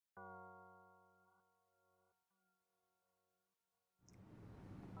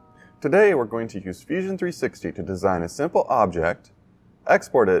Today we're going to use Fusion 360 to design a simple object,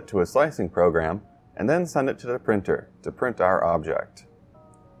 export it to a slicing program, and then send it to the printer to print our object.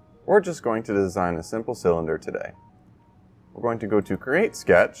 We're just going to design a simple cylinder today. We're going to go to Create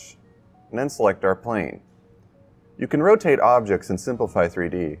Sketch, and then select our plane. You can rotate objects in Simplify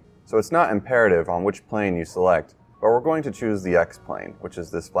 3D, so it's not imperative on which plane you select, but we're going to choose the X plane, which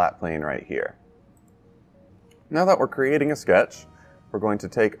is this flat plane right here. Now that we're creating a sketch, we're going to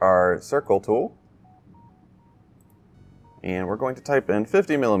take our circle tool, and we're going to type in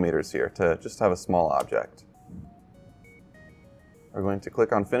 50 millimeters here to just have a small object. We're going to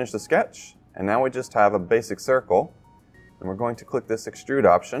click on Finish the Sketch, and now we just have a basic circle, and we're going to click this Extrude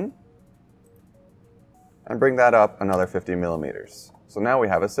option, and bring that up another 50 millimeters. So now we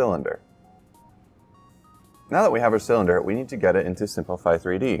have a cylinder. Now that we have our cylinder, we need to get it into Simplify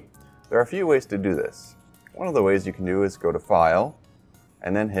 3D. There are a few ways to do this. One of the ways you can do is go to File,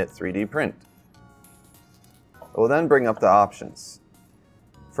 and then hit 3D Print. It will then bring up the options.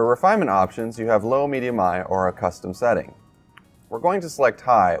 For refinement options, you have Low, Medium, High, or a custom setting. We're going to select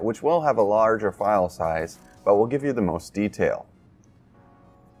High, which will have a larger file size, but will give you the most detail.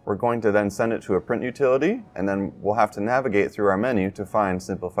 We're going to then send it to a print utility, and then we'll have to navigate through our menu to find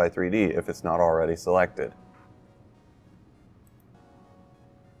Simplify 3D if it's not already selected.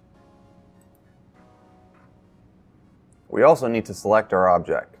 We also need to select our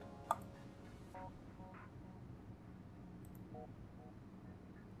object.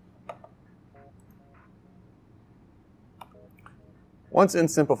 Once in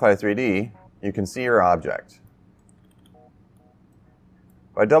Simplify 3D, you can see your object.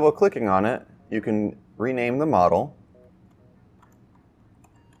 By double-clicking on it, you can rename the model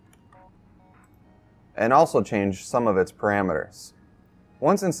and also change some of its parameters.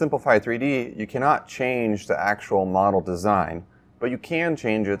 Once in Simplify 3D, you cannot change the actual model design, but you can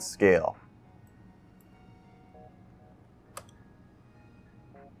change its scale.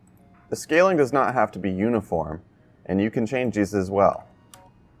 The scaling does not have to be uniform, and you can change these as well.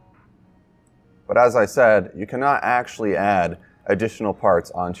 But as I said, you cannot actually add additional parts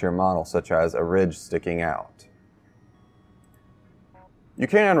onto your model, such as a ridge sticking out. You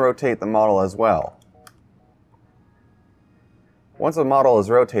can rotate the model as well. Once a model is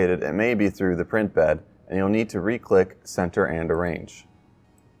rotated, it may be through the print bed, and you'll need to re-click Center and Arrange.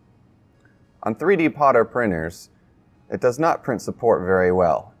 On 3D Potter printers, it does not print support very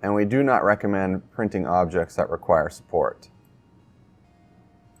well, and we do not recommend printing objects that require support.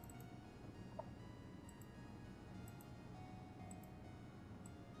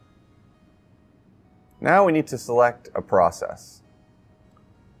 Now we need to select a process.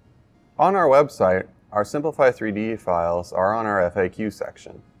 On our website, our Simplify 3D files are on our FAQ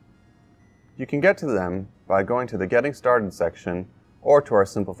section. You can get to them by going to the Getting Started section or to our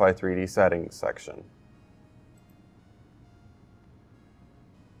Simplify 3D Settings section.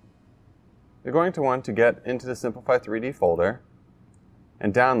 You're going to want to get into the Simplify 3D folder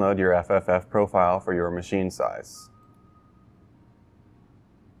and download your FFF profile for your machine size.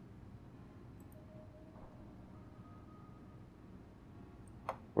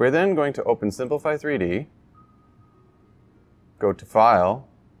 We're then going to open Simplify 3D, go to File,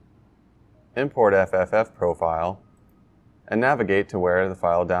 Import FFF Profile, and navigate to where the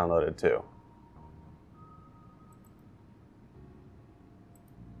file downloaded to.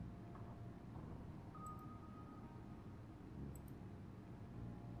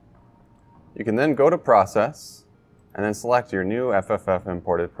 You can then go to Process, and then select your new FFF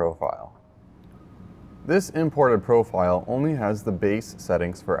imported profile. This imported profile only has the base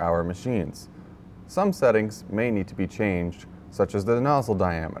settings for our machines. Some settings may need to be changed, such as the nozzle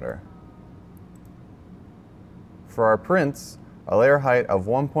diameter. For our prints, a layer height of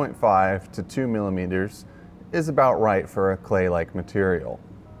 1.5 to 2 millimeters is about right for a clay-like material.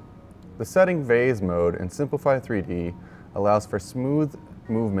 The setting Vase mode in Simplify 3D allows for smooth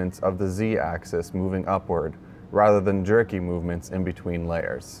movements of the Z-axis moving upward, rather than jerky movements in between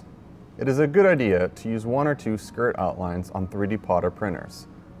layers. It is a good idea to use 1 or 2 skirt outlines on 3D Potter printers.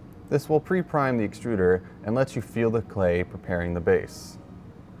 This will pre-prime the extruder and let you feel the clay preparing the base.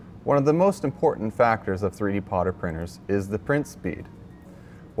 One of the most important factors of 3D Potter printers is the print speed.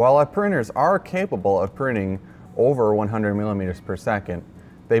 While our printers are capable of printing over 100 millimeters per second,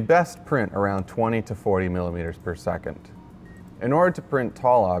 they best print around 20 to 40 millimeters per second. In order to print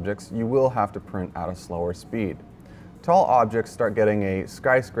tall objects, you will have to print at a slower speed. Tall objects start getting a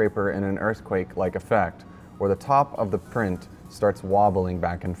skyscraper in an earthquake-like effect, where the top of the print starts wobbling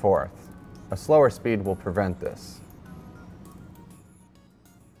back and forth. A slower speed will prevent this.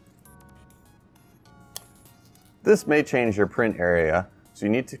 This may change your print area so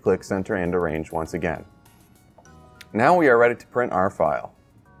you need to click Center and Arrange once again. Now we are ready to print our file.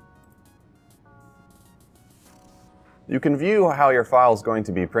 You can view how your file is going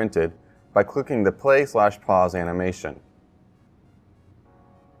to be printed by clicking the play/pause animation.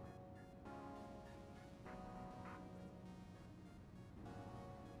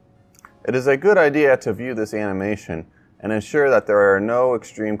 It is a good idea to view this animation and ensure that there are no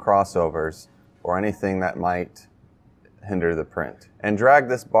extreme crossovers or anything that might hinder the print. And drag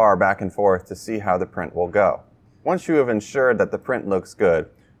this bar back and forth to see how the print will go. Once you have ensured that the print looks good,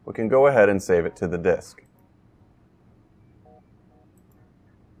 we can go ahead and save it to the disk.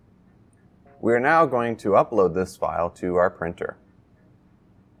 We are now going to upload this file to our printer.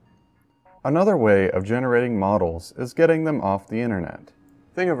 Another way of generating models is getting them off the internet.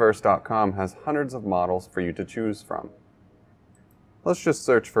 Thingiverse.com has hundreds of models for you to choose from. Let's just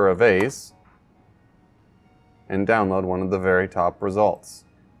search for a vase and download one of the very top results.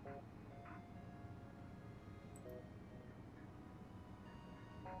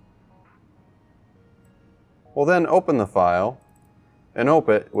 We'll then open the file and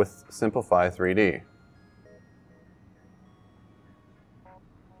open it with Simplify 3D.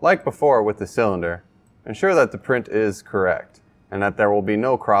 Like before with the cylinder, ensure that the print is correct and that there will be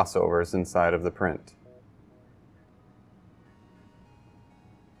no crossovers inside of the print.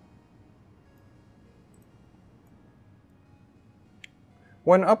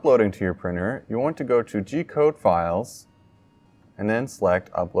 When uploading to your printer, you want to go to G-Code Files and then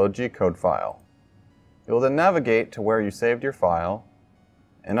select Upload G-Code File. You'll then navigate to where you saved your file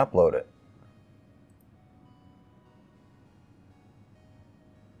and upload it.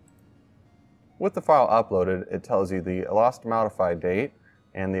 With the file uploaded, it tells you the last modified date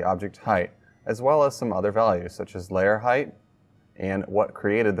and the object height, as well as some other values such as layer height and what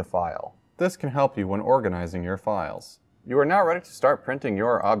created the file. This can help you when organizing your files. You are now ready to start printing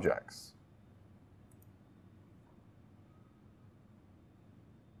your objects.